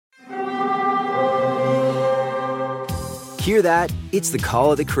Hear that? It's the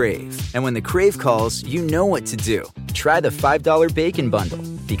call of the Crave. And when the Crave calls, you know what to do. Try the $5 Bacon Bundle,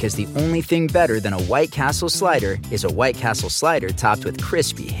 because the only thing better than a White Castle slider is a White Castle slider topped with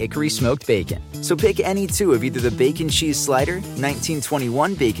crispy hickory smoked bacon. So pick any two of either the Bacon Cheese Slider,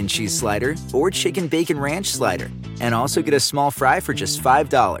 1921 Bacon Cheese Slider, or Chicken Bacon Ranch Slider. And also get a small fry for just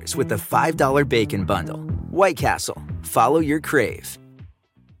 $5 with the $5 Bacon Bundle. White Castle. Follow your Crave.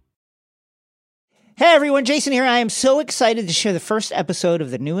 Hey everyone, Jason here. I am so excited to share the first episode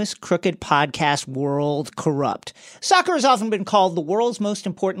of the newest Crooked podcast, World Corrupt. Soccer has often been called the world's most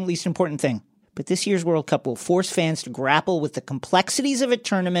important, least important thing. But this year's World Cup will force fans to grapple with the complexities of a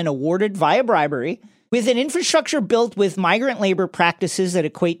tournament awarded via bribery, with an infrastructure built with migrant labor practices that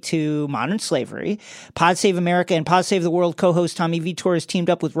equate to modern slavery. Pod Save America and Pod Save the World co-host Tommy Vitor has teamed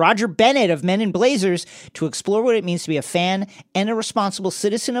up with Roger Bennett of Men in Blazers to explore what it means to be a fan and a responsible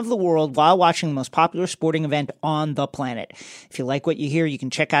citizen of the world while watching the most popular sporting event on the planet. If you like what you hear, you can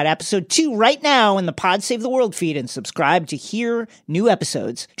check out episode 2 right now in the Pod Save the World feed and subscribe to hear new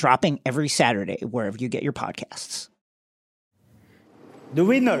episodes dropping every Saturday wherever you get your podcasts. The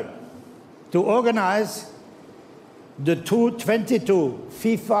winner to organize the 2022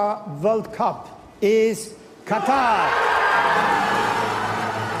 FIFA World Cup is Qatar.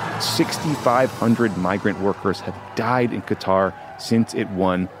 6,500 migrant workers have died in Qatar since it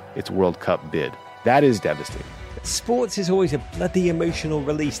won its World Cup bid. That is devastating. Sports is always a bloody emotional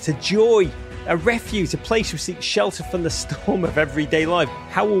release to joy, a refuge, a place we seek shelter from the storm of everyday life.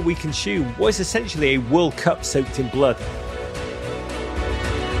 How will we consume what is essentially a World Cup soaked in blood?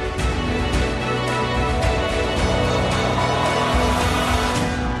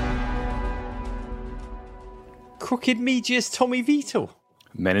 Crooked Media's Tommy Vitor.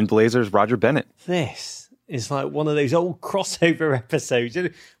 Men in Blazers, Roger Bennett. This is like one of those old crossover episodes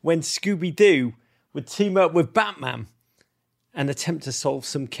when Scooby-Doo would team up with Batman and attempt to solve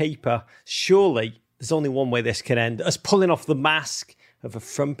some caper. Surely there's only one way this can end. Us pulling off the mask of a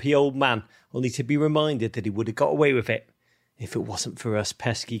frumpy old man, only to be reminded that he would have got away with it if it wasn't for us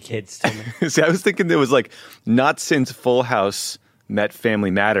pesky kids, Tommy. See, I was thinking there was not since Full House met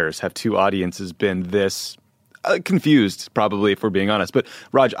Family Matters have two audiences been this confused, probably, if we're being honest. But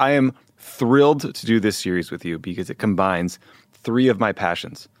Raj, I am thrilled to do this series with you because it combines three of my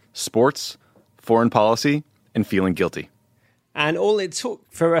passions: sports, foreign policy, and feeling guilty. And all it took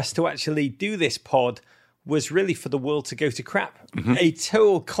for us to actually do this pod was really for the world to go to crap. Mm-hmm. A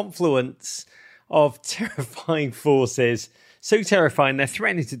total confluence of terrifying forces. So terrifying, they're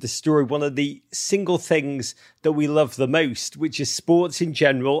threatening to destroy one of the single things that we love the most, which is sports in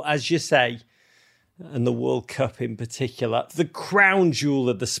general, as you say, and the World Cup in particular. The crown jewel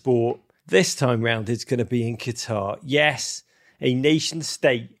of the sport. This time round, it's going to be in Qatar. Yes, a nation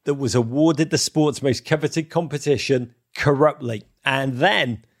state that was awarded the sport's most coveted competition corruptly, and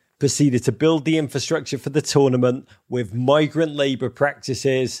then proceeded to build the infrastructure for the tournament with migrant labour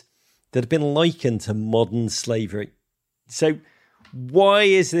practices that have been likened to modern slavery. So why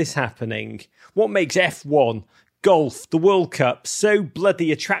is this happening? What makes F1, golf, the World Cup so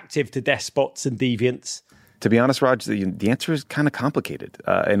bloody attractive to despots and deviants? To be honest, Raj, the answer is kind of complicated,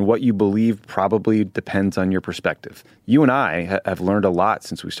 and what you believe probably depends on your perspective. You and I have learned a lot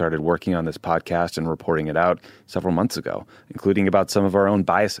since we started working on this podcast and reporting it out several months ago, including about some of our own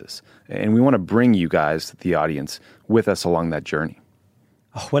biases. And we want to bring you guys, the audience, with us along that journey.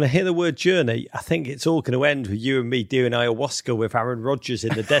 Oh, when I hear the word journey, I think it's all going to end with you and me doing ayahuasca with Aaron Rodgers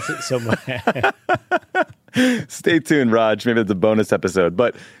in the desert somewhere. Stay tuned, Raj. Maybe it's a bonus episode.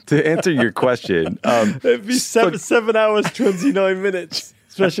 But to answer your question... it'd be 7 hours, 29 minutes.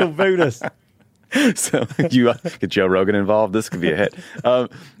 Special bonus. So you get Joe Rogan involved. This could be a hit.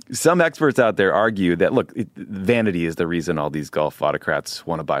 Some experts out there argue that, look, vanity is the reason all these golf autocrats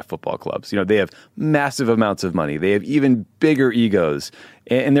want to buy football clubs. You know, they have massive amounts of money. They have even bigger egos,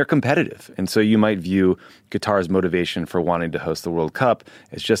 and they're competitive. And so you might view Qatar's motivation for wanting to host the World Cup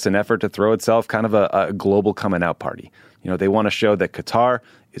as just an effort to throw itself kind of a global coming out party. You know, they want to show that Qatar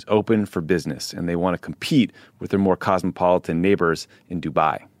is open for business, and they want to compete with their more cosmopolitan neighbors in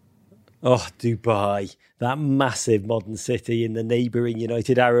Dubai. Oh, Dubai, that massive modern city in the neighbouring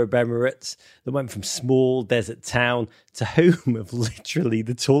United Arab Emirates that went from small desert town to home of literally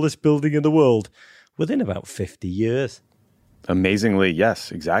the tallest building in the world within about 50 years. Amazingly,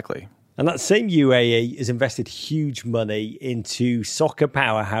 yes, exactly. And that same UAE has invested huge money into soccer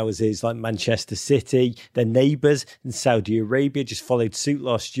powerhouses like Manchester City. Their neighbours in Saudi Arabia just followed suit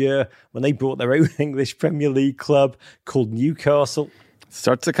last year when they brought their own English Premier League club called Newcastle.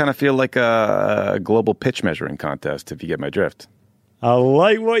 Starts to kind of feel like a global pitch measuring contest, if you get my drift. I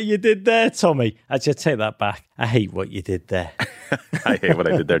like what you did there, Tommy. Actually, take that back. I hate what you did there. I hate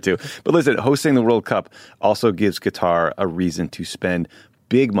what I did there too. But listen, hosting the World Cup also gives Qatar a reason to spend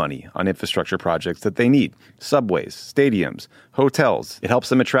big money on infrastructure projects that they need. Subways, stadiums, hotels. It helps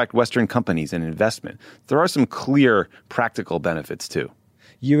them attract Western companies and investment. There are some clear practical benefits too.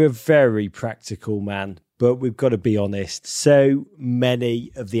 You're a very practical man, but we've got to be honest. So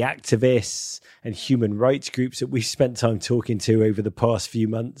many of the activists and human rights groups that we've spent time talking to over the past few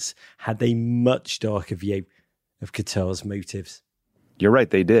months had a much darker view of Qatar's motives. You're right,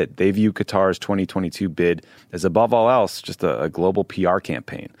 they did. They view Qatar's 2022 bid as, above all else, just a global PR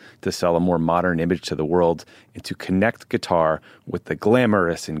campaign to sell a more modern image to the world and to connect Qatar with the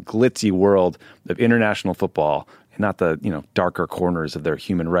glamorous and glitzy world of international football and not the, darker corners of their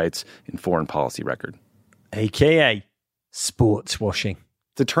human rights and foreign policy record. AKA sports washing.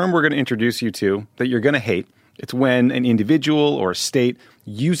 It's a term we're going to introduce you to that you're going to hate. It's when an individual or a state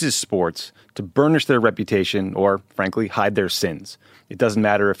uses sports to burnish their reputation or, frankly, hide their sins. It doesn't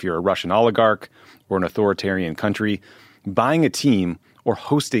matter if you're a Russian oligarch or an authoritarian country. Buying a team or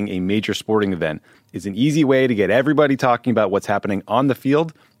hosting a major sporting event is an easy way to get everybody talking about what's happening on the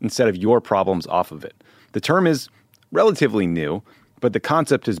field instead of your problems off of it. The term is relatively new, but the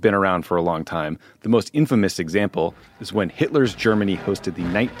concept has been around for a long time. The most infamous example is when Hitler's Germany hosted the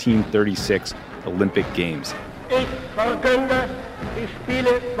 1936 Olympic Games.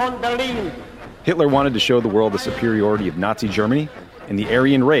 Hitler wanted to show the world the superiority of Nazi Germany and the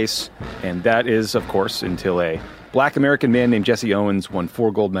Aryan race, and that is, of course, until a black American man named Jesse Owens won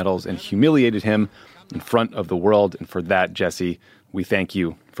 4 gold medals and humiliated him in front of the world. And for that, Jesse, we thank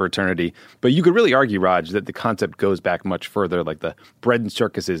you for eternity. But you could really argue, Raj, that the concept goes back much further, like the bread and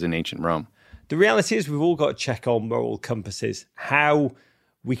circuses in ancient Rome. The reality is we've all got to check our moral compasses, how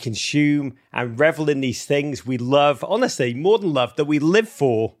we consume and revel in these things we love, honestly, more than love, that we live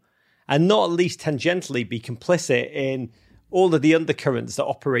for, and not at least tangentially be complicit in all of the undercurrents that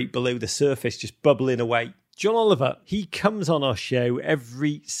operate below the surface, just bubbling away. John Oliver, he comes on our show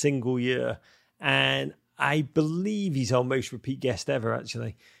every single year, and I believe he's our most repeat guest ever,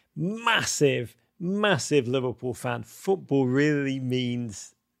 actually. Massive, massive Liverpool fan. Football really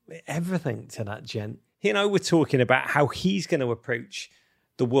means everything to that gent. He and I were talking about how he's going to approach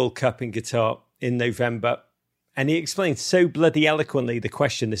the World Cup in Qatar in November. And he explained so bloody eloquently the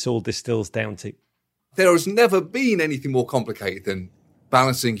question this all distills down to. There has never been anything more complicated than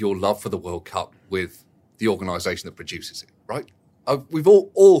balancing your love for the World Cup with the organisation that produces it, right? We've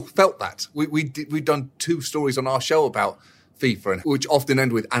all felt that. We've done 2 stories on our show about FIFA, which often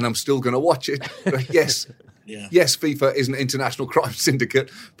end with, and I'm still going to watch it. Yes, yeah. Yes, FIFA is an international crime syndicate,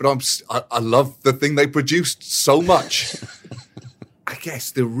 but I love the thing they produced so much. I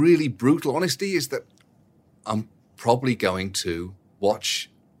guess the really brutal honesty is that I'm probably going to watch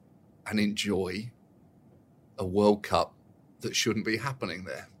and enjoy a World Cup that shouldn't be happening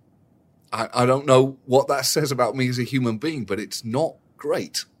there. I don't know what that says about me as a human being, but it's not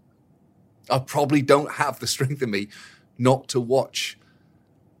great. I probably don't have the strength in me not to watch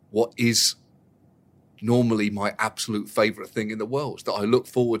what is normally my absolute favourite thing in the world, that I look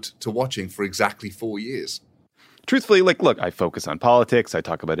forward to watching for exactly 4 years. Truthfully, look, I focus on politics, I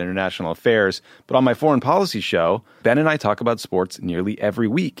talk about international affairs, but on my foreign policy show, Ben and I talk about sports nearly every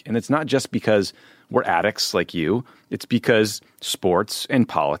week. And it's not just because we're addicts like you, it's because sports and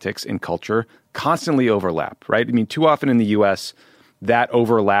politics and culture constantly overlap, right? I mean, too often in the U.S., that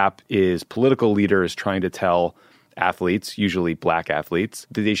overlap is political leaders trying to tell athletes, usually black athletes,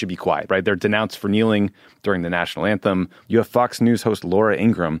 that they should be quiet, right? They're denounced for kneeling during the national anthem. You have Fox News host Laura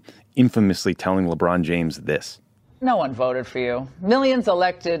Ingraham infamously telling LeBron James this. No one voted for you. Millions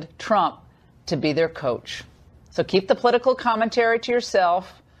elected Trump to be their coach. So keep the political commentary to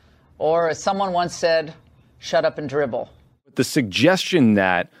yourself, or as someone once said, shut up and dribble. The suggestion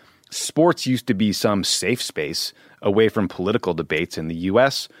that sports used to be some safe space away from political debates in the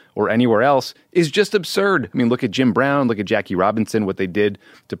U.S. or anywhere else is just absurd. I mean, look at Jim Brown, look at Jackie Robinson, what they did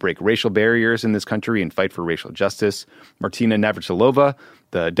to break racial barriers in this country and fight for racial justice. Martina Navratilova,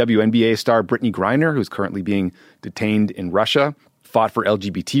 the WNBA star Brittany Griner, who's currently being detained in Russia, fought for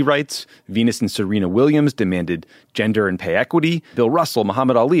LGBT rights. Venus and Serena Williams demanded gender and pay equity. Bill Russell,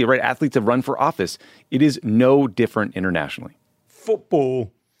 Muhammad Ali, right? Athletes have run for office. It is no different internationally.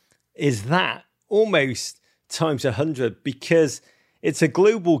 Football is that almost times 100 because it's a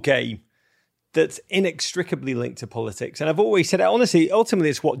global game that's inextricably linked to politics. And I've always said, honestly, ultimately,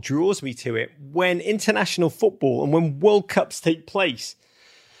 it's what draws me to it. When international football and when World Cups take place,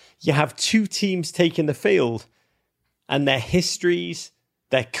 you have 2 teams taking the field and their histories,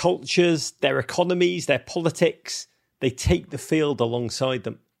 their cultures, their economies, their politics, they take the field alongside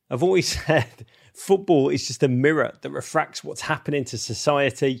them. I've always said football is just a mirror that refracts what's happening to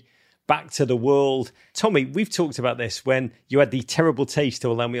society back to the world. Tommy, we've talked about this when you had the terrible taste to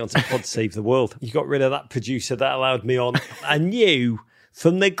allow me on to Pod Save the World. You got rid of that producer that allowed me on. I knew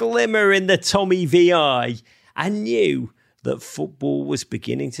from the glimmer in the Tommy VI, I knew that football was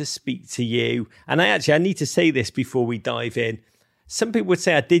beginning to speak to you. And I need to say this before we dive in. Some people would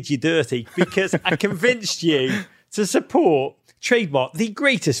say I did you dirty because I convinced you to support Trademark, the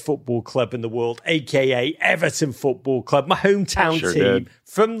greatest football club in the world, aka Everton Football Club, my hometown team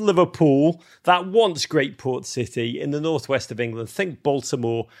from Liverpool, that once great port city in the northwest of England. Think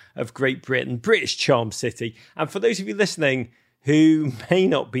Baltimore of Great Britain, British charm city. And for those of you listening who may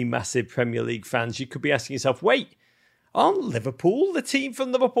not be massive Premier League fans, you could be asking yourself, wait, aren't Liverpool the team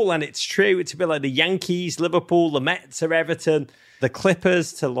from Liverpool? And it's true, it's a bit like the Yankees, Liverpool, the Mets are Everton, the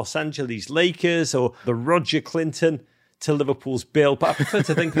Clippers to Los Angeles Lakers, or the Roger Clinton to Liverpool's Bill, but I prefer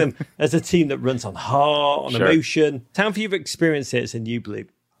to think of them as a team that runs on heart, on emotion. How have you experienced it as a new blue?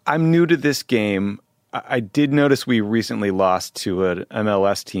 I'm new to this game. I did notice we recently lost to an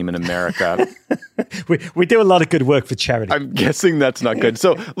MLS team in America. we do a lot of good work for charity. I'm guessing that's not good.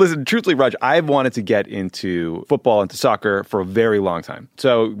 So listen, truthfully, Raj, I've wanted to get into football, into soccer for a very long time.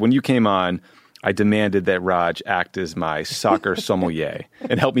 So when you came on, I demanded that Raj act as my soccer sommelier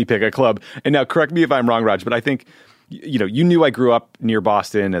and help me pick a club. And now correct me if I'm wrong, Raj, but I think you knew I grew up near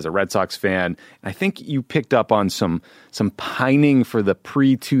Boston as a Red Sox fan. I think you picked up on some pining for the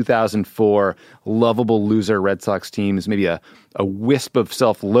pre-2004 lovable loser Red Sox teams, maybe a wisp of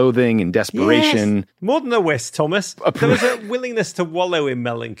self-loathing and desperation. Yes. More than a wisp, Thomas. There was a willingness to wallow in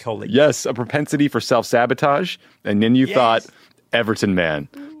melancholy. Yes, a propensity for self-sabotage. And then you thought, Everton man.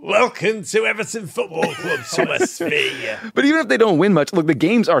 Welcome to Everton Football Club, Thomas V. But even if they don't win much, look, the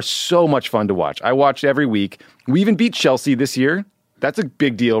games are so much fun to watch. I watch every week. We even beat Chelsea this year. That's a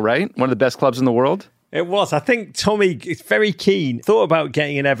big deal, right? One of the best clubs in the world. It was. I think Tommy is very keen. Thought about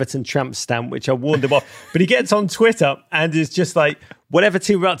getting an Everton tramp stamp, which I warned him off. But he gets on Twitter and is just like, whatever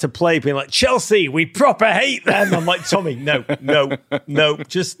team we're about to play, being like, Chelsea, we proper hate them. I'm like, Tommy, no.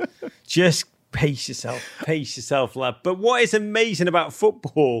 Just pace yourself, lad. But what is amazing about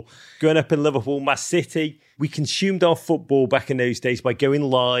football, growing up in Liverpool, my city, we consumed our football back in those days by going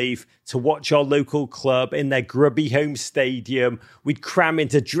live to watch our local club in their grubby home stadium. We'd cram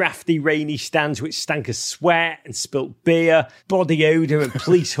into drafty, rainy stands which stank of sweat and spilt beer, body odour and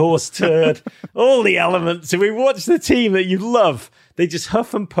police horse turd, all the elements. And we watched the team that you love. They just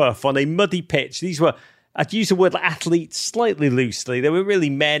huff and puff on a muddy pitch. These were, I'd use the word athletes slightly loosely. They were really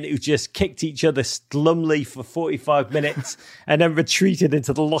men who just kicked each other glumly for 45 minutes and then retreated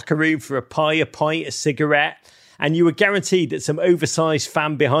into the locker room for a pint, a cigarette. And you were guaranteed that some oversized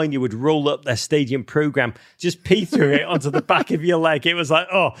fan behind you would roll up their stadium program, just pee through it onto the back of your leg. It was like,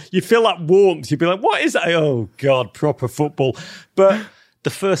 oh, you feel that warmth. You'd be like, what is that? Oh, God, proper football. But the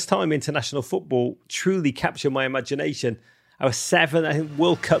first time international football truly captured my imagination. I was 7, I think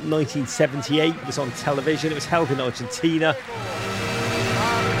World Cup 1978 was on television. It was held in Argentina.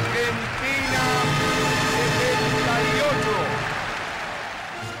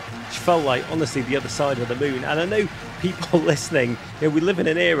 Which felt like, honestly, the other side of the moon. And I know people listening, we live in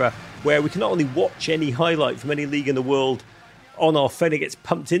an era where we can not only watch any highlight from any league in the world on our phone, it gets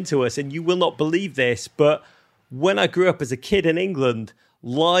pumped into us. And you will not believe this, but when I grew up as a kid in England,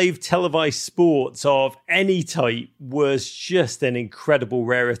 live televised sports of any type was just an incredible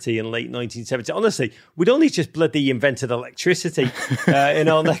rarity in late 1970s. Honestly, we'd only just bloody invented electricity in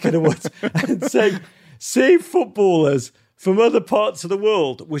our neck of the woods. And so seeing footballers from other parts of the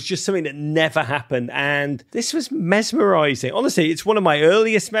world was just something that never happened. And this was mesmerizing. Honestly, it's one of my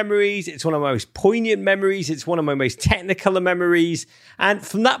earliest memories. It's one of my most poignant memories. It's one of my most technicolor memories. And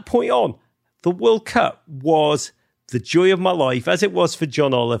from that point on, the World Cup was the joy of my life, as it was for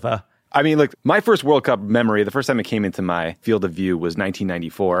John Oliver. I mean, look, my first World Cup memory, the first time it came into my field of view was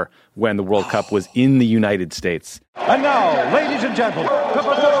 1994, when the World Cup was in the United States. And now, ladies and gentlemen, the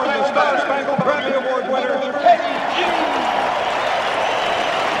Star-Spangled Grammy Award winner, Eddie G.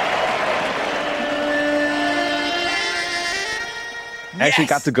 I actually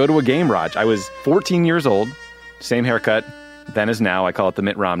got to go to a game, Raj. I was 14 years old, same haircut then as now. I call it the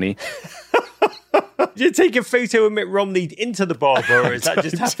Mitt Romney. Did you take a photo of Mitt Romney into the barber, or is that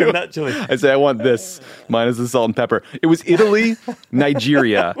just happened naturally? I say, I want this, minus the salt and pepper. It was Italy,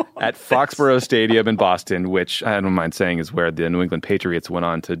 Nigeria at Foxborough Stadium in Boston, which I don't mind saying is where the New England Patriots went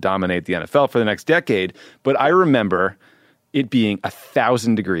on to dominate the NFL for the next decade. But I remember it being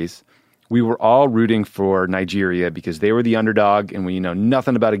 1,000 degrees. We were all rooting for Nigeria because they were the underdog. And when you know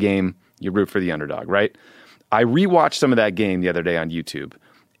nothing about a game, you root for the underdog, right? I rewatched some of that game the other day on YouTube,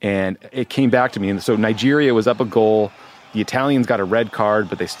 and it came back to me. And so Nigeria was up a goal. The Italians got a red card,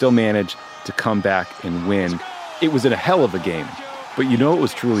 but they still managed to come back and win. It was in a hell of a game. But you know what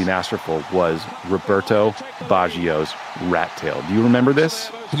was truly masterful was Roberto Baggio's rat tail. Do you remember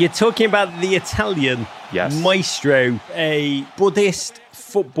this? You're talking about the Italian maestro, a Buddhist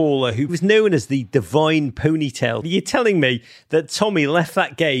footballer who was known as the Divine Ponytail. You're telling me that Tommy left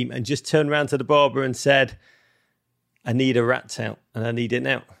that game and just turned around to the barber and said, I need a rat tail and I need it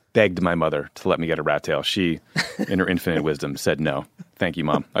now. Begged my mother to let me get a rat tail. She, in her infinite wisdom, said no. Thank you,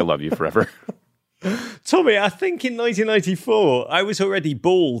 Mom. I love you forever. Tommy, I think in 1994, I was already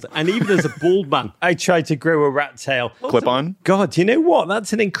bald. And even as a bald man, I tried to grow a rat tail. Clip on? God, you know what?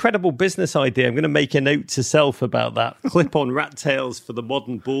 That's an incredible business idea. I'm going to make a note to self about that. Clip on rat tails for the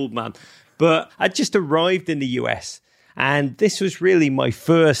modern bald man. But I just arrived in the US. And this was really my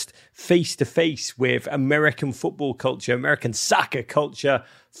first face-to-face with American football culture, American soccer culture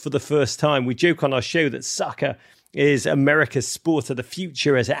for the first time. We joke on our show that soccer is America's sport of the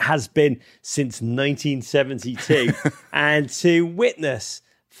future, as it has been since 1972. And to witness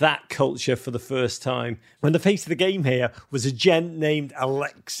that culture for the first time, when the face of the game here was a gent named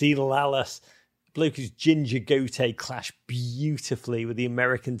Alexi Lalas, bloke whose ginger goatee clashed beautifully with the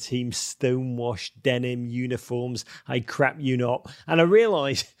American team's stonewashed denim uniforms. I crap you not. And I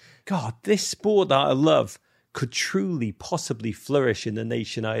realised, God, this sport that I love could truly possibly flourish in the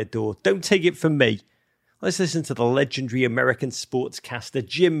nation I adore. Don't take it from me. Let's listen to the legendary American sportscaster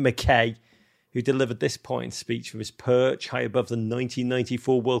Jim McKay, who delivered this poignant speech from his perch high above the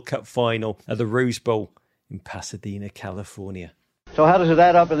 1994 World Cup final at the Rose Bowl in Pasadena, California. So how does it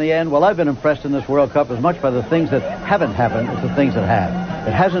add up in the end? Well, I've been impressed in this World Cup as much by the things that haven't happened as the things that have.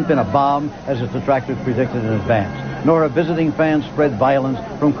 It hasn't been a bomb, as its detractors predicted in advance, nor have visiting fans spread violence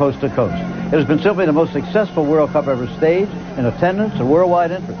from coast to coast. It has been simply the most successful World Cup ever staged in attendance and worldwide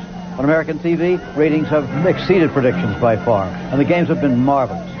interest. On American TV, ratings have exceeded predictions by far, and the games have been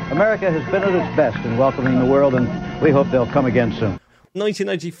marvelous. America has been at its best in welcoming the world, and we hope they'll come again soon.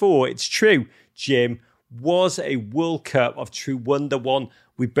 1994, it's true, Jim, was a World Cup of true wonder, one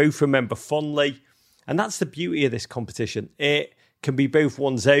we both remember fondly. And that's the beauty of this competition. It can be both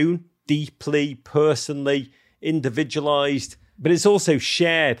one's own, deeply, personally, individualised, but it's also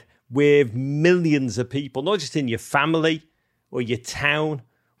shared with millions of people, not just in your family or your town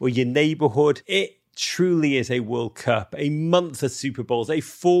or your neighbourhood. It truly is a World Cup, a month of Super Bowls, a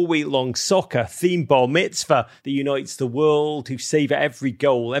 4-week-long soccer theme bar mitzvah that unites the world, who savour every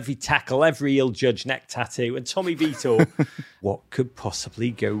goal, every tackle, every ill-judged neck tattoo. And Tommy Vietor, what could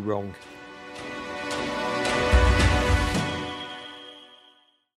possibly go wrong?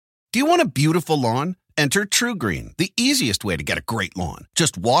 Do you want a beautiful lawn? Enter TruGreen, the easiest way to get a great lawn.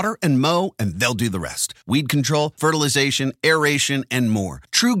 Just water and mow, and they'll do the rest. Weed control, fertilization, aeration, and more.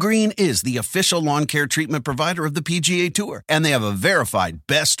 TruGreen is the official lawn care treatment provider of the PGA Tour, and they have a verified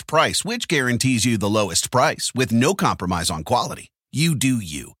best price, which guarantees you the lowest price with no compromise on quality. You do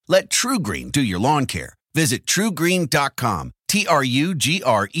you. Let TruGreen do your lawn care. Visit TruGreen.com,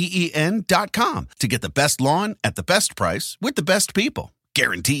 TruGreen.com, to get the best lawn at the best price with the best people.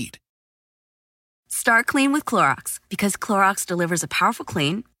 Guaranteed. Start clean with Clorox, because Clorox delivers a powerful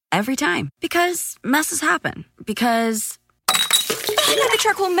clean every time. Because messes happen. Because the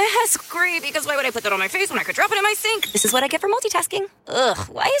charcoal mask. Great, because why would I put that on my face when I could drop it in my sink? This is what I get for multitasking. Ugh,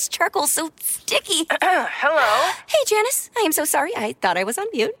 why is charcoal so sticky? Hello? Hey, Janice. I am so sorry. I thought I was on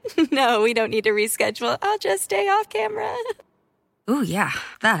mute. No, we don't need to reschedule. I'll just stay off camera. Ooh, yeah,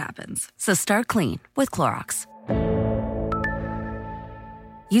 that happens. So start clean with Clorox.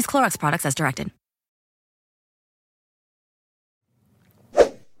 Use Clorox products as directed.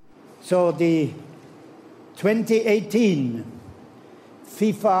 So the 2018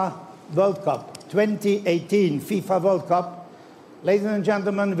 FIFA World Cup, 2018 FIFA World Cup, ladies and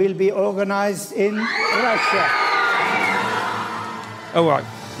gentlemen, will be organized in Russia. All right,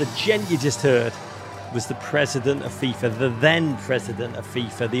 the gent you just heard was the president of FIFA, the then president of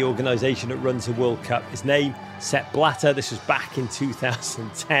FIFA, the organisation that runs the World Cup. His name, Sepp Blatter. This was back in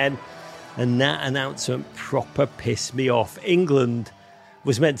 2010. And that announcement proper pissed me off. England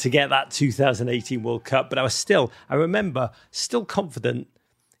was meant to get that 2018 World Cup, but I remember still confident,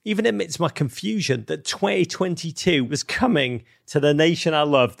 even amidst my confusion, that 2022 was coming to the nation I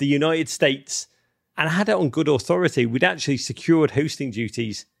love, the United States. And I had it on good authority. We'd actually secured hosting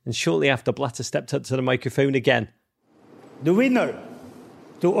duties. And shortly after, Blatter stepped up to the microphone again. The winner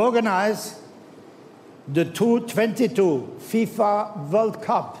to organize the 2022 FIFA World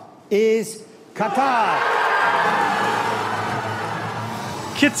Cup is Qatar.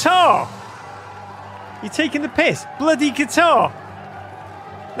 Qatar! You're taking the piss. Bloody Qatar.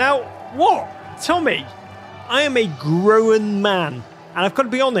 Now, what? Tommy, I am a grown man. And I've got to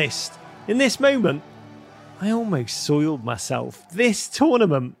be honest, in this moment, I almost soiled myself. This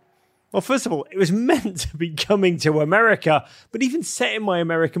tournament, well, first of all, it was meant to be coming to America, but even setting my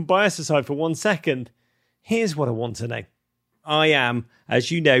American bias aside for 1 second, here's what I want to know. I am, as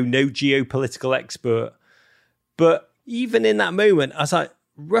you know, no geopolitical expert, but even in that moment, I was like,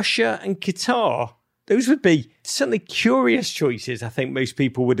 Russia and Qatar, those would be certainly curious choices, I think most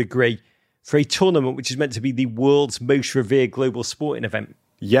people would agree, for a tournament which is meant to be the world's most revered global sporting event.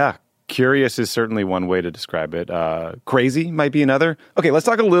 Yeah, curious is certainly one way to describe it. Crazy might be another. Okay, let's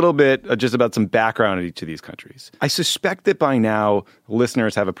talk a little bit just about some background on each of these countries. I suspect that by now,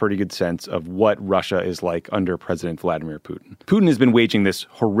 listeners have a pretty good sense of what Russia is like under President Vladimir Putin. Putin has been waging this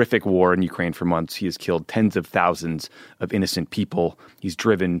horrific war in Ukraine for months. He has killed tens of thousands of innocent people. He's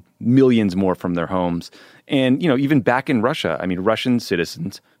driven millions more from their homes. And, even back in Russia, Russian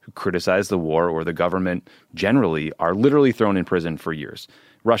citizens who criticize the war or the government generally are literally thrown in prison for years.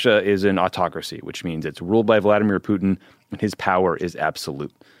 Russia is an autocracy, which means it's ruled by Vladimir Putin, and his power is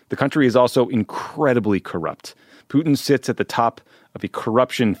absolute. The country is also incredibly corrupt. Putin sits at the top of a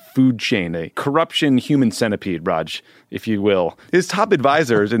corruption food chain, a corruption human centipede, Raj, if you will. His top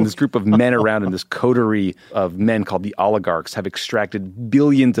advisors and this group of men around him, this coterie of men called the oligarchs, have extracted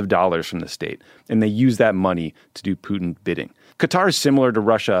billions of dollars from the state, and they use that money to do Putin bidding. Qatar is similar to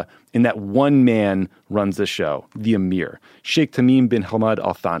Russia in that one man runs the show, the emir, Sheikh Tamim bin Hamad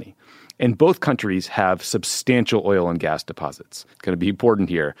Al Thani. And both countries have substantial oil and gas deposits. It's going to be important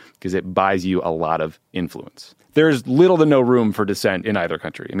here because it buys you a lot of influence. There's little to no room for dissent in either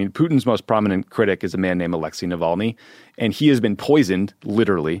country. Putin's most prominent critic is a man named Alexei Navalny, and he has been poisoned,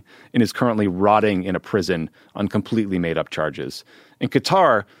 literally, and is currently rotting in a prison on completely made-up charges. In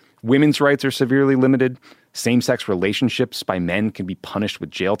Qatar, women's rights are severely limited. Same-sex relationships by men can be punished with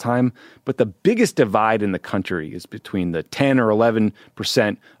jail time. But the biggest divide in the country is between the 10 or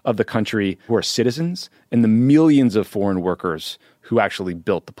 11% of the country who are citizens and the millions of foreign workers who actually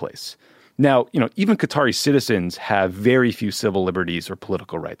built the place. Now, even Qatari citizens have very few civil liberties or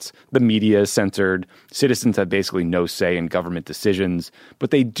political rights. The media is censored. Citizens have basically no say in government decisions.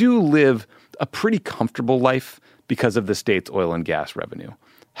 But they do live a pretty comfortable life because of the state's oil and gas revenue.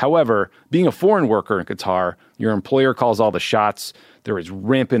 However, being a foreign worker in Qatar, your employer calls all the shots. There is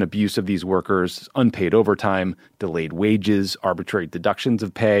rampant abuse of these workers, unpaid overtime, delayed wages, arbitrary deductions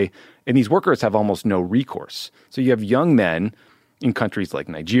of pay, and these workers have almost no recourse. So you have young men in countries like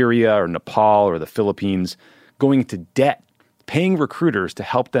Nigeria or Nepal or the Philippines going into debt, paying recruiters to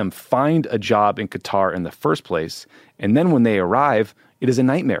help them find a job in Qatar in the first place. And then when they arrive, it is a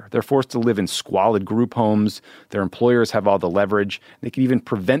nightmare. They're forced to live in squalid group homes. Their employers have all the leverage. They can even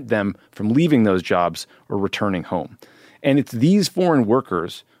prevent them from leaving those jobs or returning home. And it's these foreign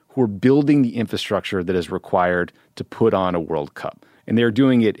workers who are building the infrastructure that is required to put on a World Cup. And they're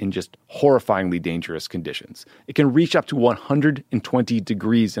doing it in just horrifyingly dangerous conditions. It can reach up to 120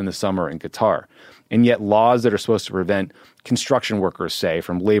 degrees in the summer in Qatar. And yet laws that are supposed to prevent construction workers, say,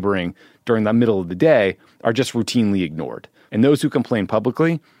 from laboring during the middle of the day are just routinely ignored. And those who complain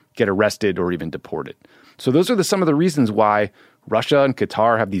publicly get arrested or even deported. So those are some of the reasons why Russia and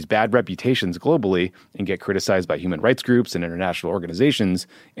Qatar have these bad reputations globally and get criticized by human rights groups and international organizations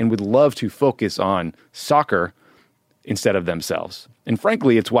and would love to focus on soccer instead of themselves. And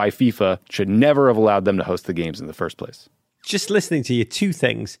frankly, it's why FIFA should never have allowed them to host the games in the first place. Just listening to you, two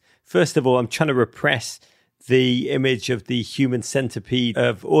things. First of all, I'm trying to repress the image of the human centipede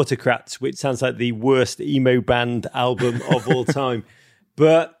of Autocrats, which sounds like the worst emo band album of all time.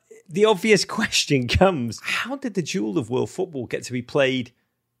 But the obvious question comes, how did the Jewel of World Football get to be played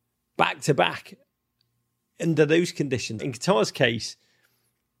back-to-back under those conditions? In Qatar's case,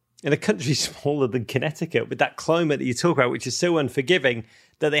 in a country smaller than Connecticut, with that climate that you talk about, which is so unforgiving,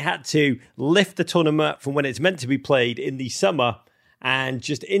 that they had to lift the tournament from when it's meant to be played in the summer and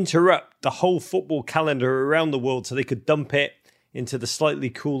just interrupt the whole football calendar around the world so they could dump it into the slightly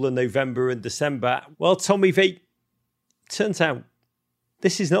cooler November and December. Well, Tommy V, turns out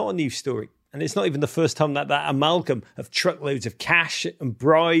this is not a news story. And it's not even the first time that amalgam of truckloads of cash and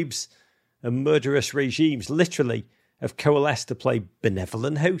bribes and murderous regimes literally have coalesced to play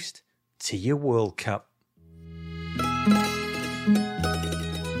benevolent host to your World Cup.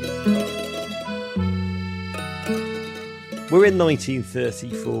 We're in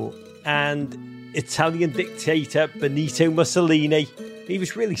 1934, and Italian dictator Benito Mussolini, he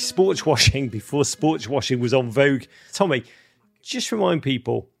was really sports washing before sports washing was on vogue. Tommy, just remind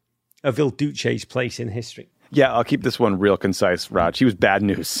people of Il Duce's place in history. Yeah, I'll keep this one real concise, Raj. He was bad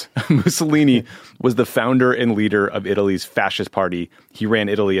news. Mussolini was the founder and leader of Italy's fascist party. He ran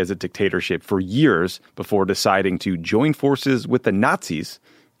Italy as a dictatorship for years before deciding to join forces with the Nazis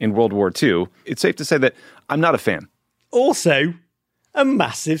in World War II. It's safe to say that I'm not a fan. Also, a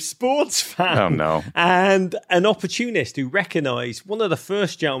massive sports fan. Oh, no. And an opportunist who recognised, one of the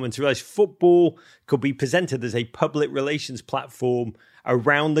first gentlemen to realise football could be presented as a public relations platform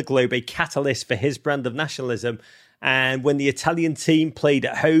around the globe, a catalyst for his brand of nationalism. And when the Italian team played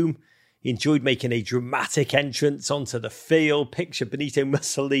at home, he enjoyed making a dramatic entrance onto the field. Picture Benito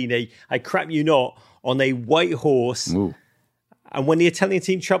Mussolini, I crap you not, on a white horse. Ooh. And when the Italian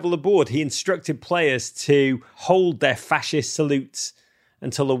team travelled abroad, he instructed players to hold their fascist salutes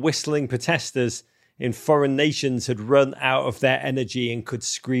until the whistling protesters in foreign nations had run out of their energy and could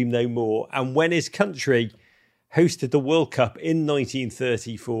scream no more. And when his country hosted the World Cup in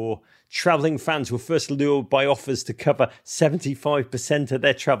 1934, travelling fans were first lured by offers to cover 75% of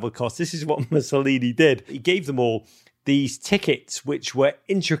their travel costs. This is what Mussolini did. He gave them all these tickets, which were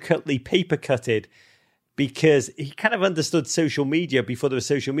intricately paper-cutted, because he kind of understood social media before there was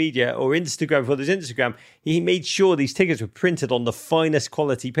social media, or Instagram before there was Instagram. He made sure these tickets were printed on the finest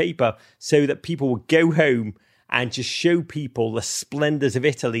quality paper so that people would go home and just show people the splendours of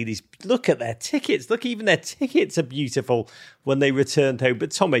Italy. Look at their tickets. Look, even their tickets are beautiful when they returned home.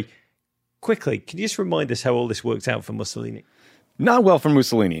 But Tommy, quickly, can you just remind us how all this worked out for Mussolini? Not well for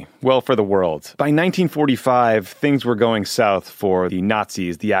Mussolini, well for the world. By 1945, things were going south for the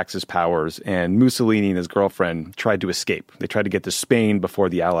Nazis, the Axis powers, and Mussolini and his girlfriend tried to escape. They tried to get to Spain before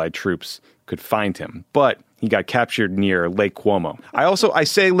the Allied troops could find him. But he got captured near Lake Como. I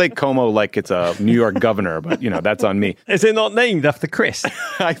say Lake Como like it's a New York governor, but, that's on me. Is it not named after Chris?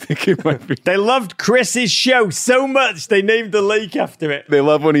 I think it might be. They loved Chris's show so much, they named the lake after it. They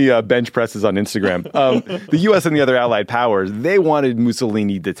love when he bench presses on Instagram. The U.S. and the other Allied powers, they wanted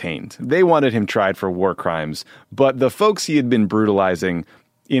Mussolini detained. They wanted him tried for war crimes. But the folks he had been brutalizing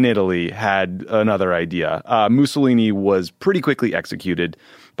in Italy had another idea. Mussolini was pretty quickly executed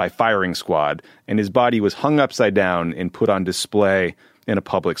by firing squad, and his body was hung upside down and put on display in a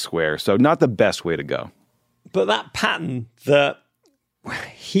public square. So not the best way to go. But that pattern that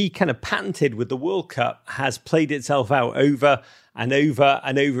he kind of patented with the World Cup has played itself out over and over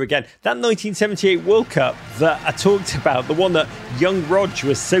and over again. That 1978 World Cup that I talked about, the one that young Rog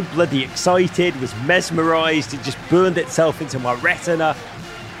was so bloody excited, was mesmerised, it just burned itself into my retina.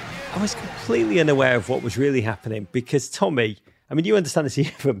 I was completely unaware of what was really happening because, Tommy, I mean, you understand this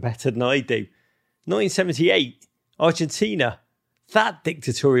even better than I do. 1978, Argentina, that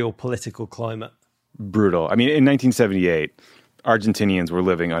dictatorial political climate. Brutal. I mean, in 1978, Argentinians were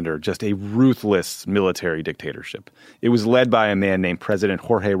living under just a ruthless military dictatorship. It was led by a man named President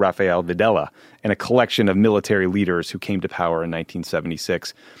Jorge Rafael Videla and a collection of military leaders who came to power in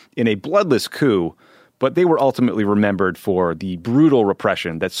 1976 in a bloodless coup. But they were ultimately remembered for the brutal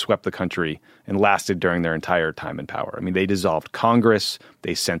repression that swept the country and lasted during their entire time in power. I mean, they dissolved Congress,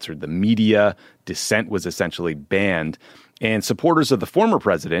 they censored the media, dissent was essentially banned, and supporters of the former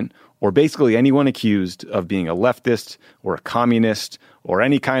president, or basically anyone accused of being a leftist or a communist or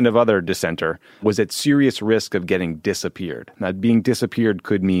any kind of other dissenter, was at serious risk of getting disappeared. Now, being disappeared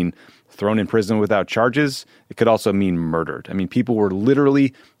could mean thrown in prison without charges. It could also mean murdered. I mean, people were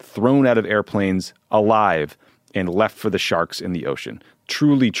literally thrown out of airplanes alive and left for the sharks in the ocean.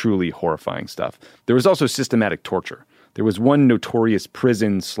 Truly, truly horrifying stuff. There was also systematic torture. There was one notorious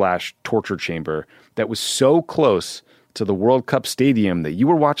prison/torture chamber that was so close to the World Cup stadium that you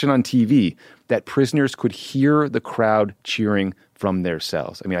were watching on TV that prisoners could hear the crowd cheering from their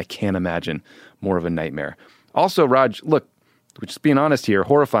cells. I mean, I can't imagine more of a nightmare. Also, Raj, look, just being honest here,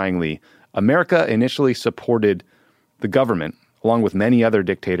 horrifyingly, America initially supported the government, along with many other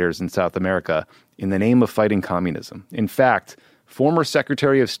dictators in South America, in the name of fighting communism. In fact, former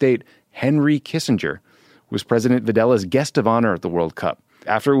Secretary of State Henry Kissinger was President Videla's guest of honor at the World Cup.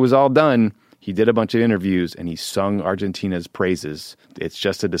 After it was all done, he did a bunch of interviews and he sung Argentina's praises. It's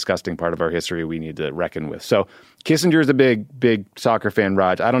just a disgusting part of our history we need to reckon with. So Kissinger is a big soccer fan,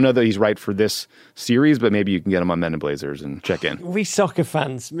 Raj. I don't know that he's right for this series, but maybe you can get him on Men in Blazers and check in. We soccer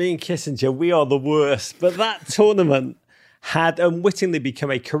fans, me and Kissinger, we are the worst. But that tournament had unwittingly become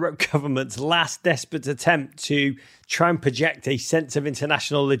a corrupt government's last desperate attempt to try and project a sense of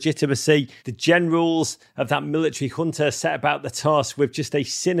international legitimacy. The generals of that military junta set about the task with just a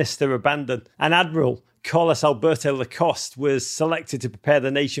sinister abandon. An admiral, Carlos Alberto Lacoste, was selected to prepare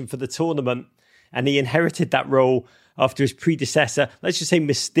the nation for the tournament, and he inherited that role after his predecessor, let's just say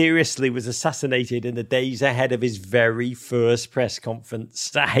mysteriously, was assassinated in the days ahead of his very first press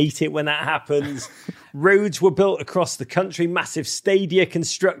conference. I hate it when that happens. Roads were built across the country, massive stadia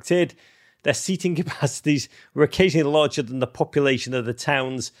constructed. Their seating capacities were occasionally larger than the population of the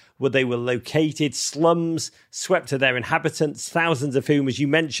towns where they were located. Slums swept of their inhabitants, thousands of whom, as you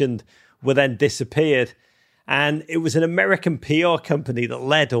mentioned, were then disappeared. And it was an American PR company that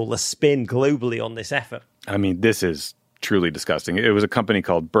led all the spin globally on this effort. I mean, this is truly disgusting. It was a company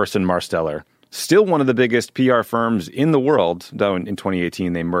called Burson Marsteller, still one of the biggest PR firms in the world, though in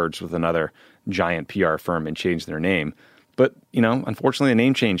 2018 they merged with another giant PR firm and changed their name. But, unfortunately, a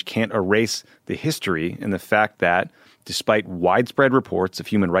name change can't erase the history and the fact that, despite widespread reports of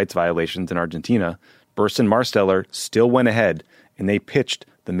human rights violations in Argentina, Burson Marsteller still went ahead and they pitched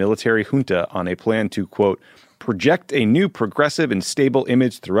the military junta on a plan to, quote, project a new progressive and stable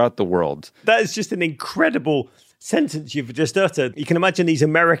image throughout the world. That is just an incredible sentence you've just uttered. You can imagine these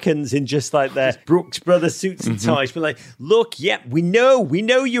Americans in just like their Brooks Brothers suits and ties, but like, look, we know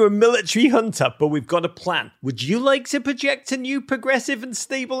you're a military junta, but we've got a plan. Would you like to project a new progressive and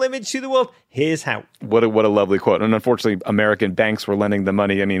stable image to the world? Here's how. What a lovely quote. And unfortunately, American banks were lending the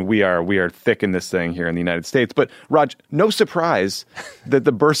money. I mean, we are thick in this thing here in the United States. But Raj, no surprise that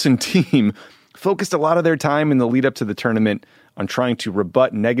the Burson team focused a lot of their time in the lead up to the tournament on trying to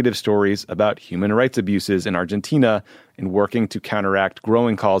rebut negative stories about human rights abuses in Argentina and working to counteract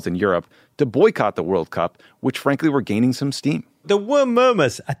growing calls in Europe to boycott the World Cup, which frankly were gaining some steam. There were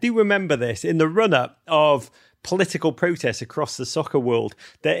murmurs, I do remember this, in the run-up of political protests across the soccer world.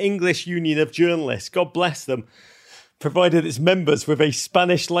 The English Union of Journalists, God bless them, provided its members with a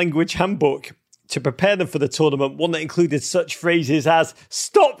Spanish language handbook to prepare them for the tournament, one that included such phrases as,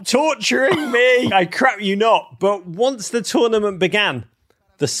 "Stop torturing me!" I crap you not. But once the tournament began,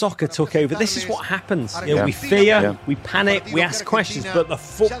 the soccer took over. This is what happens. We fear, we panic, we ask questions, but the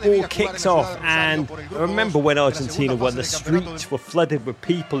football kicks off. And I remember when Argentina won, the streets were flooded with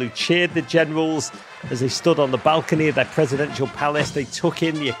people who cheered the generals as they stood on the balcony of their presidential palace. They took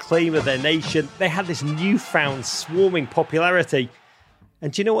in the acclaim of their nation. They had this newfound swarming popularity.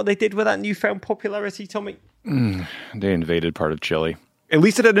 And do you know what they did with that newfound popularity, Tommy? They invaded part of Chile. At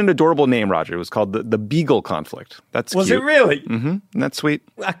least it had an adorable name, Roger. It was called the Beagle Conflict. That's Was cute. it really? Mm-hmm. That's sweet.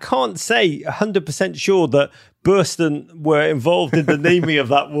 I can't say 100% sure that Burson were involved in the naming of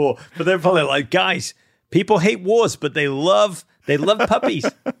that war, but they're probably like, guys, people hate wars, but they love puppies.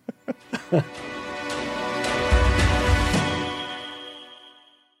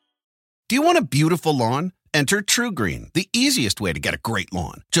 Do you want a beautiful lawn? Enter TruGreen, the easiest way to get a great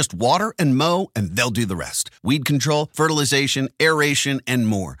lawn. Just water and mow, and they'll do the rest. Weed control, fertilization, aeration, and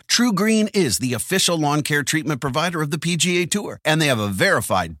more. TruGreen is the official lawn care treatment provider of the PGA Tour, and they have a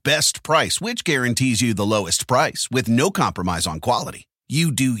verified best price, which guarantees you the lowest price with no compromise on quality.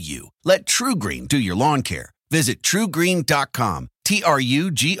 You do you. Let TruGreen do your lawn care. Visit TruGreen.com,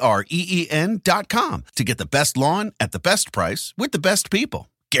 TruGreen.com, to get the best lawn at the best price with the best people.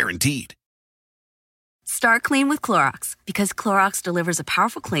 Guaranteed. Start clean with Clorox, because Clorox delivers a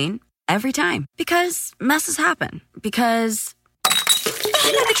powerful clean every time. Because messes happen. Because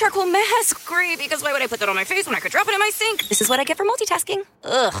the charcoal mask. Great, because why would I put that on my face when I could drop it in my sink? This is what I get for multitasking.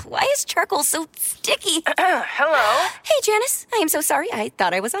 Ugh, why is charcoal so sticky? Hello? Hey, Janice. I am so sorry. I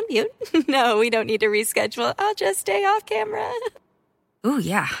thought I was on mute. No, we don't need to reschedule. I'll just stay off camera. Ooh,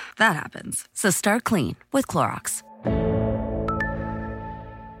 yeah, that happens. So start clean with Clorox.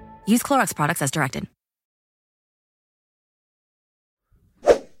 Use Clorox products as directed.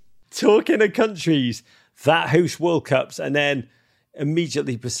 Talking of countries that host World Cups and then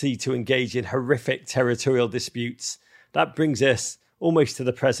immediately proceed to engage in horrific territorial disputes. That brings us almost to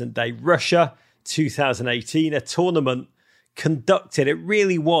the present day. Russia, 2018, a tournament conducted, it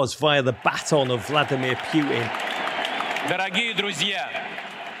really was via the baton of Vladimir Putin.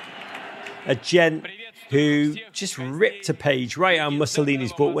 A gent who just ripped a page right out of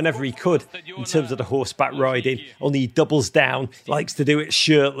Mussolini's book whenever he could in terms of the horseback riding, only he doubles down, likes to do it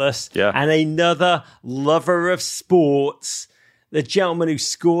shirtless. Yeah. And another lover of sports, the gentleman who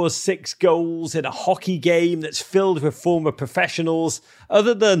scores 6 goals in a hockey game that's filled with former professionals.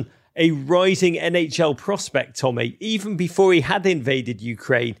 Other than a rising NHL prospect, Tommy, even before he had invaded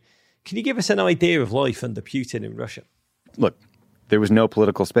Ukraine, can you give us an idea of life under Putin in Russia? Look, there was no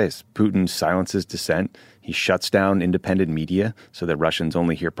political space. Putin silences dissent. He shuts down independent media so that Russians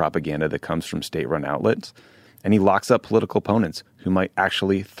only hear propaganda that comes from state-run outlets. And he locks up political opponents who might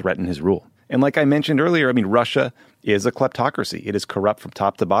actually threaten his rule. And like I mentioned earlier, I mean, Russia is a kleptocracy. It is corrupt from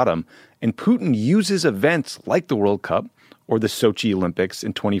top to bottom. And Putin uses events like the World Cup or the Sochi Olympics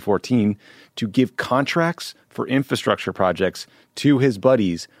in 2014 to give contracts for infrastructure projects to his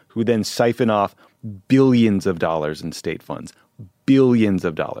buddies, who then siphon off billions of dollars in state funds. Billions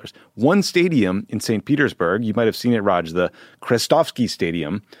of dollars. One stadium in St. Petersburg, you might have seen it, Raj, the Krestovsky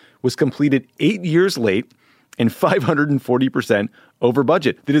Stadium, was completed 8 years late and 540% over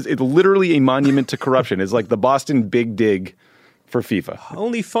budget. It's literally a monument to corruption. It's like the Boston Big Dig for FIFA.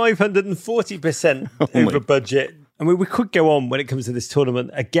 Only 540% over budget. I mean, we could go on when it comes to this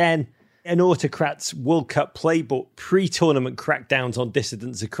tournament. Again, an autocrat's World Cup playbook, pre-tournament crackdowns on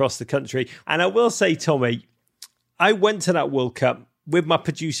dissidents across the country. And I will say, Tommy, I went to that World Cup with my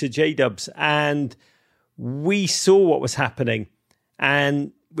producer, J-Dubs, and we saw what was happening.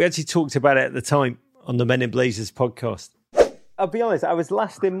 And we actually talked about it at the time on the Men in Blazers podcast. I'll be honest, I was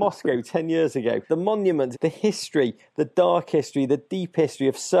last in Moscow 10 years ago. The monument, the history, the dark history, the deep history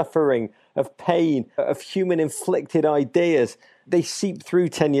of suffering, of pain, of human-inflicted ideas, they seeped through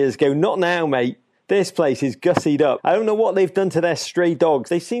 10 years ago. Not now, mate. This place is gussied up. I don't know what they've done to their stray dogs.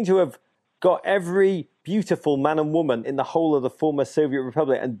 They seem to have got every beautiful man and woman in the whole of the former Soviet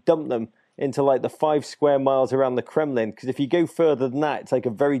Republic and dumped them into like the 5 square miles around the Kremlin. Because if you go further than that, it's like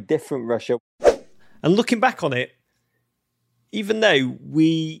a very different Russia. And looking back on it, even though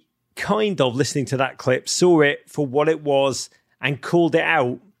we kind of, listening to that clip, saw it for what it was and called it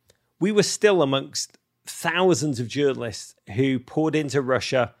out, we were still amongst thousands of journalists who poured into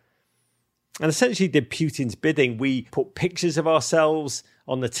Russia and essentially did Putin's bidding. We put pictures of ourselves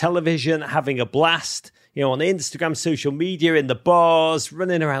on the television, having a blast, on Instagram, social media, in the bars,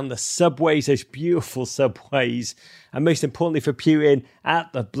 running around the subways, those beautiful subways, and most importantly for Putin,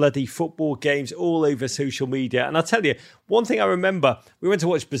 at the bloody football games all over social media. And I'll tell you, one thing I remember, we went to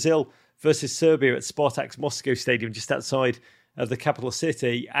watch Brazil versus Serbia at Spartak's Moscow Stadium, just outside of the capital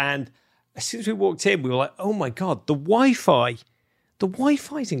city. And as soon as we walked in, we were like, oh my God, the Wi-Fi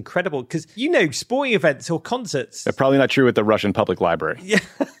is incredible. Because, sporting events or concerts. They're probably not true at the Russian Public Library. Yeah.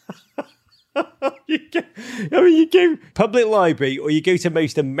 You go public library or you go to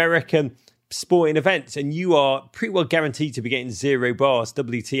most American sporting events and you are pretty well guaranteed to be getting 0 bars,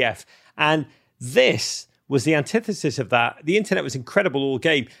 WTF. And this was the antithesis of that. The internet was incredible all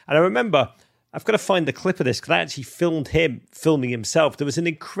game. And I remember, I've got to find the clip of this because I actually filmed him filming himself. There was an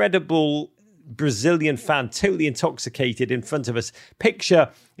incredible Brazilian fan, totally intoxicated in front of us. Picture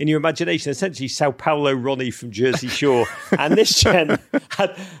in your imagination, essentially Sao Paulo Ronnie from Jersey Shore. And this gent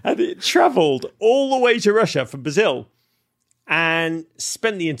had travelled all the way to Russia from Brazil and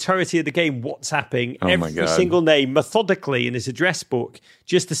spent the entirety of the game WhatsApping every single name methodically in his address book.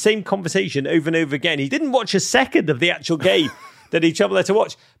 Just the same conversation over and over again. He didn't watch a second of the actual game that he travelled there to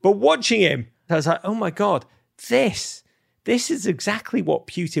watch. But watching him, I was like, oh my God, this is exactly what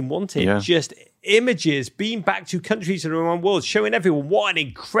Putin wanted. Yeah. Just images being back to countries around the world, showing everyone what an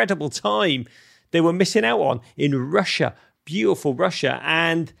incredible time they were missing out on in Russia, beautiful Russia.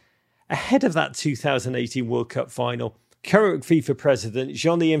 And ahead of that 2018 World Cup final, current FIFA president,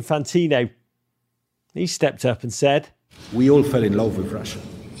 Gianni Infantino, he stepped up and said, we all fell in love with Russia.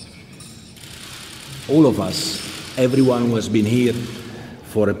 All of us, everyone who has been here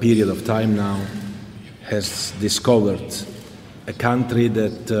for a period of time now, has discovered a country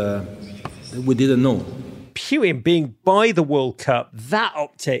that we didn't know. Putin being by the World Cup, that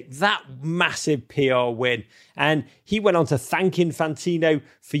optic, that massive PR win. And he went on to thank Infantino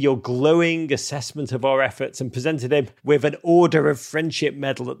for your glowing assessment of our efforts and presented him with an Order of Friendship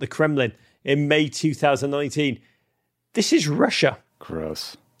medal at the Kremlin in May 2019. This is Russia.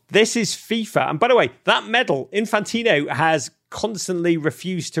 Gross. This is FIFA. And by the way, that medal, Infantino has constantly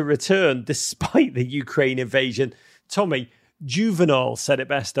refused to return despite the Ukraine invasion. Tommy, Juvenal said it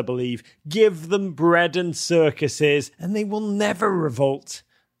best, I believe. Give them bread and circuses and they will never revolt.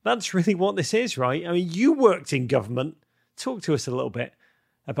 That's really what this is, right? I mean, you worked in government. Talk to us a little bit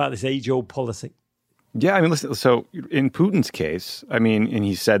about this age-old policy. Yeah, I mean, listen, so in Putin's case, I mean, and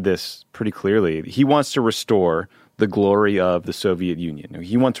he said this pretty clearly, he wants to restore the glory of the Soviet Union.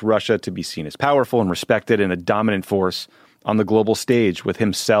 He wants Russia to be seen as powerful and respected and a dominant force on the global stage, with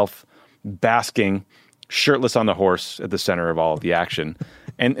himself basking shirtless on the horse at the center of all of the action.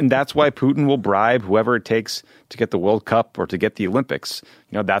 And that's why Putin will bribe whoever it takes to get the World Cup or to get the Olympics.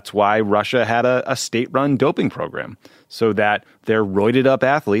 That's why Russia had a state-run doping program, so that their roided up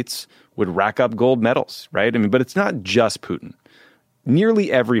athletes would rack up gold medals, right? I mean, but it's not just Putin.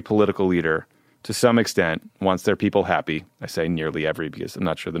 Nearly every political leader, to some extent, wants their people happy. I say nearly every because I'm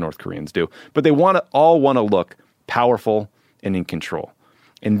not sure the North Koreans do. But they all want to look powerful and in control.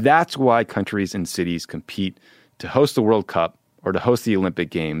 And that's why countries and cities compete to host the World Cup or to host the Olympic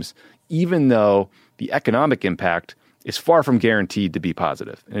Games, even though the economic impact is far from guaranteed to be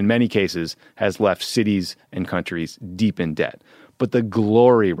positive, and in many cases has left cities and countries deep in debt. But the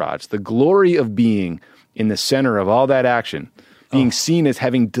glory, Raj, the glory of being in the center of all that action, being seen as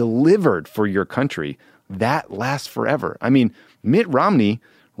having delivered for your country, that lasts forever. I mean, Mitt Romney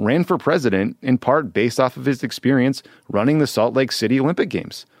ran for president in part based off of his experience running the Salt Lake City Olympic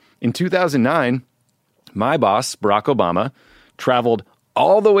Games. In 2009, my boss, Barack Obama, traveled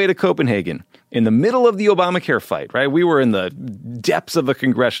all the way to Copenhagen in the middle of the Obamacare fight, right? We were in the depths of a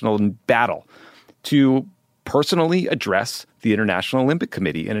congressional battle to personally address the International Olympic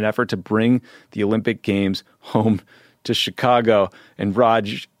Committee in an effort to bring the Olympic Games home to Chicago. And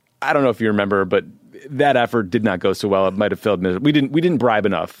Raj, I don't know if you remember, but that effort did not go so well. It might have failed. We didn't bribe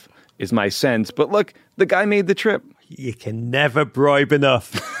enough, is my sense. But look, the guy made the trip. You can never bribe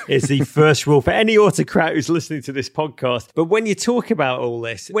enough is the first rule for any autocrat who's listening to this podcast. But when you talk about all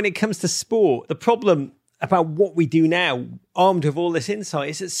this, when it comes to sport, the problem about what we do now, armed with all this insight,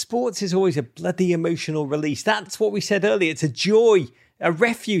 is that sports is always a bloody emotional release. That's what we said earlier. It's a joy, a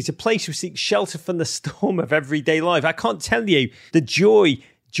refuge, a place we seek shelter from the storm of everyday life. I can't tell you the joy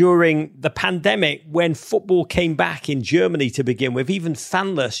during the pandemic when football came back in Germany to begin with, even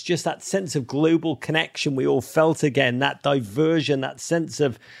fanless, just that sense of global connection we all felt again, that diversion, that sense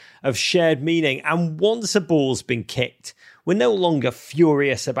of shared meaning. And once a ball's been kicked, we're no longer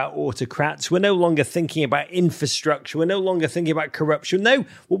furious about autocrats. We're no longer thinking about infrastructure. We're no longer thinking about corruption. No,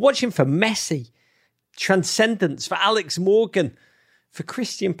 we're watching for Messi, transcendence, for Alex Morgan, for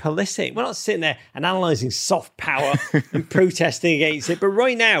Christian Pulisic. We're not sitting there and analysing soft power and protesting against it. But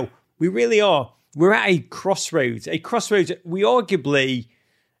right now, we really are. We're at a crossroads we arguably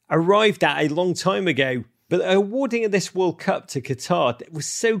arrived at a long time ago. But the awarding of this World Cup to Qatar, it was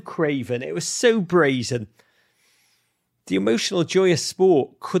so craven. It was so brazen. The emotional joy of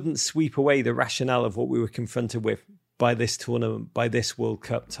sport couldn't sweep away the rationale of what we were confronted with by this tournament, by this World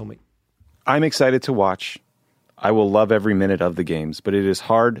Cup, Tommy. I'm excited to watch. I will love every minute of the games, but it is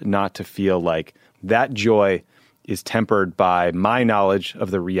hard not to feel like that joy is tempered by my knowledge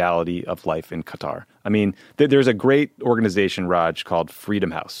of the reality of life in Qatar. I mean, there's a great organization, Raj, called Freedom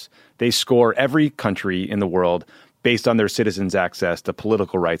House. They score every country in the world based on their citizens' access to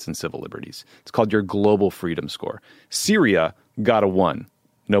political rights and civil liberties. It's called your Global Freedom Score. Syria got a 1.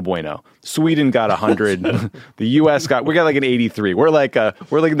 No bueno. Sweden got 100. The U.S. we got like an 83. We're like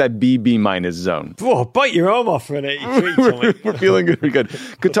in that B minus zone. Whoa, bite your arm off for an 83, Tommy. We're feeling good.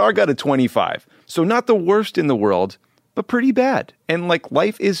 Qatar got a 25. So not the worst in the world, but pretty bad. And like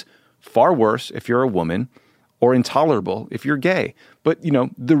life is far worse if you're a woman or intolerable if you're gay. But, you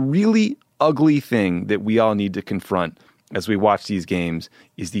know, the really ugly thing that we all need to confront as we watch these games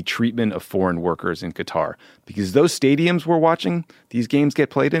is the treatment of foreign workers in Qatar. Because those stadiums we're watching, these games get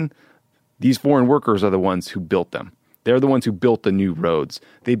played in, these foreign workers are the ones who built them. They're the ones who built the new roads.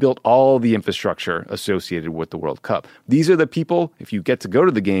 They built all the infrastructure associated with the World Cup. These are the people, if you get to go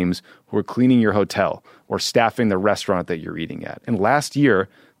to the games, who are cleaning your hotel or staffing the restaurant that you're eating at. And last year,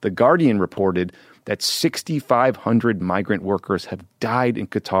 The Guardian reported that 6,500 migrant workers have died in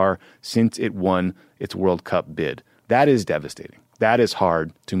Qatar since it won its World Cup bid. That is devastating. That is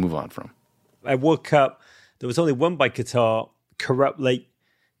hard to move on from. A World Cup that was only won by Qatar, corruptly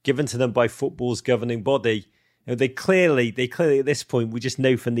given to them by football's governing body. You know, they clearly at this point, we just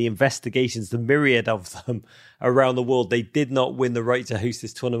know from the investigations, the myriad of them around the world, they did not win the right to host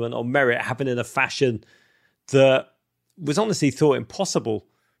this tournament on merit. It happened in a fashion that was honestly thought impossible.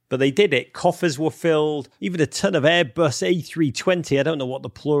 But they did it. Coffers were filled. Even a ton of Airbus A320. I don't know what the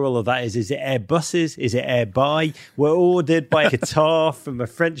plural of that is. Is it Airbuses? Is it Airbuy? Were ordered by Qatar from a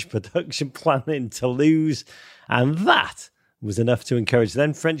French production plant in Toulouse. And that was enough to encourage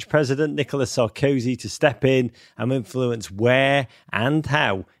then French President Nicolas Sarkozy to step in and influence where and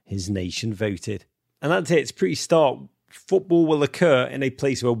how his nation voted. And that's it. It's pretty stark. Football will occur in a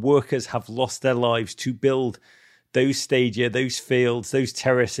place where workers have lost their lives to build those stadia, those fields, those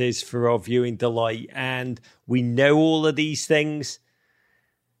terraces for our viewing delight. And we know all of these things.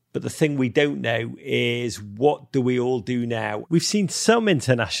 But the thing we don't know is, what do we all do now? We've seen some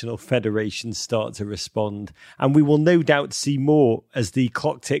international federations start to respond, and we will no doubt see more as the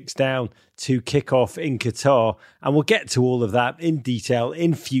clock ticks down to kick off in Qatar. And we'll get to all of that in detail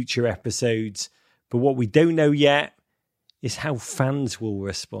in future episodes. But what we don't know yet is how fans will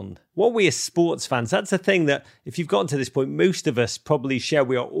respond. What we as sports fans, that's the thing that if you've gotten to this point, most of us probably share.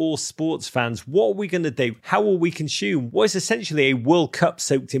 We are all sports fans. What are we going to do? How will we consume what is essentially a World Cup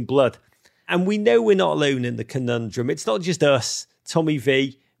soaked in blood? And we know we're not alone in the conundrum. It's not just us, Tommy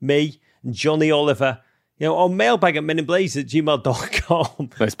V, me, and Johnny Oliver. Our mailbag at meninblazers@gmail.com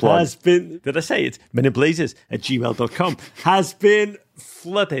Nice plug. has been, did I say it? meninblazers@gmail.com has been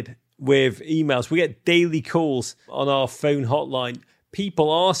flooded with emails. We get daily calls on our phone hotline.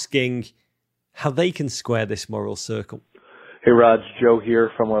 People asking how they can square this moral circle. Hey, Raj, Joe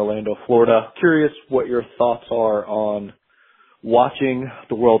here from Orlando, Florida. Curious what your thoughts are on watching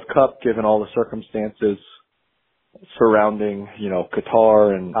the World Cup, given all the circumstances surrounding,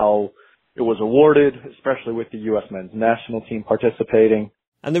 Qatar and how it was awarded, especially with the U.S. men's national team participating.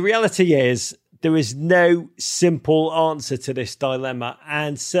 And the reality is there is no simple answer to this dilemma.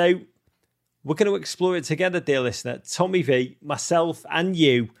 And so we're going to explore it together, dear listener. Tommy V, myself and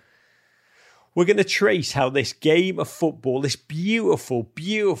you, we're going to trace how this game of football, this beautiful,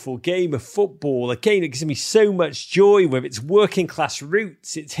 beautiful game of football, a game that gives me so much joy with its working class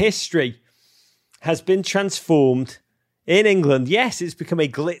roots, its history, has been transformed in England. Yes, it's become a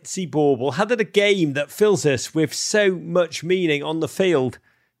glitzy bauble. How did a game that fills us with so much meaning on the field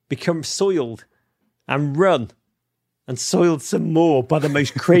become soiled and run and soiled some more by the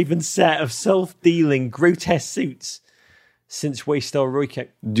most craven set of self-dealing, grotesque suits since Waystar Royko?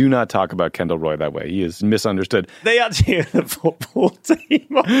 Do not talk about Kendall Roy that way. He is misunderstood. They actually are the football team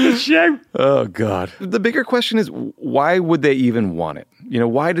on the show. Oh, God. The bigger question is, why would they even want it?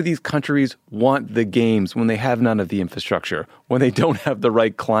 Why do these countries want the games when they have none of the infrastructure, when they don't have the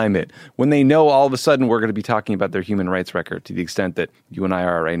right climate, when they know all of a sudden we're going to be talking about their human rights record to the extent that you and I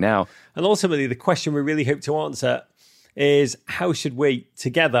are right now? And ultimately, the question we really hope to answer is, how should we,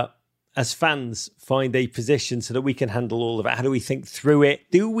 together, as fans, find a position so that we can handle all of it? How do we think through it?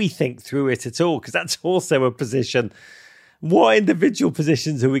 Do we think through it at all? Because that's also a position. What individual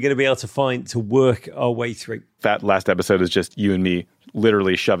positions are we going to be able to find to work our way through? That last episode is just you and me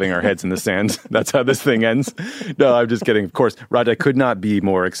literally shoving our heads in the sand. That's how this thing ends. No, I'm just kidding. Of course, Raj, I could not be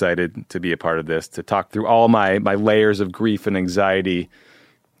more excited to be a part of this, to talk through all my layers of grief and anxiety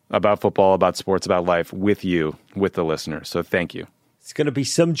about football, about sports, about life with you, with the listeners. So thank you. It's going to be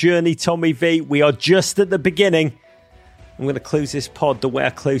some journey, Tommy V. We are just at the beginning. I'm going to close this pod the way I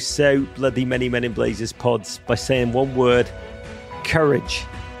close so bloody many Men in Blazers pods by saying one word: courage,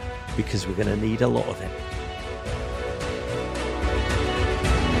 because we're going to need a lot of it.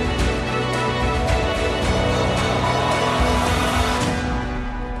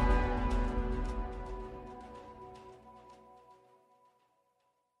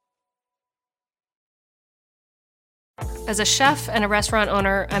 As a chef and a restaurant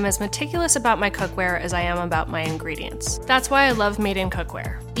owner, I'm as meticulous about my cookware as I am about my ingredients. That's why I love Made in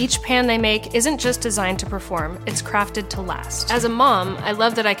Cookware. Each pan they make isn't just designed to perform, it's crafted to last. As a mom, I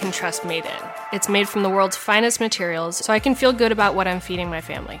love that I can trust Made in. It's made from the world's finest materials, so I can feel good about what I'm feeding my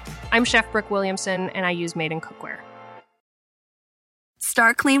family. I'm Chef Brooke Williamson, and I use Made in Cookware.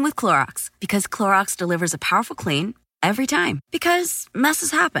 Start clean with Clorox, because Clorox delivers a powerful clean every time. Because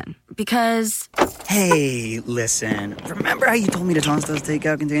messes happen. Because... Hey, listen. Remember how you told me to toss those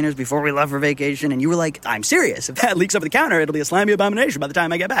takeout containers before we left for vacation? And you were like, I'm serious. If that leaks over the counter, it'll be a slimy abomination by the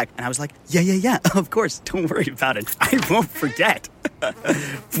time I get back. And I was like, yeah, of course. Don't worry about it. I won't forget.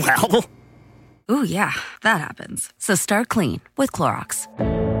 Well... Ooh, yeah, that happens. So start clean with Clorox.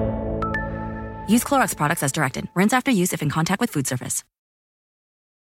 Use Clorox products as directed. Rinse after use if in contact with food surface.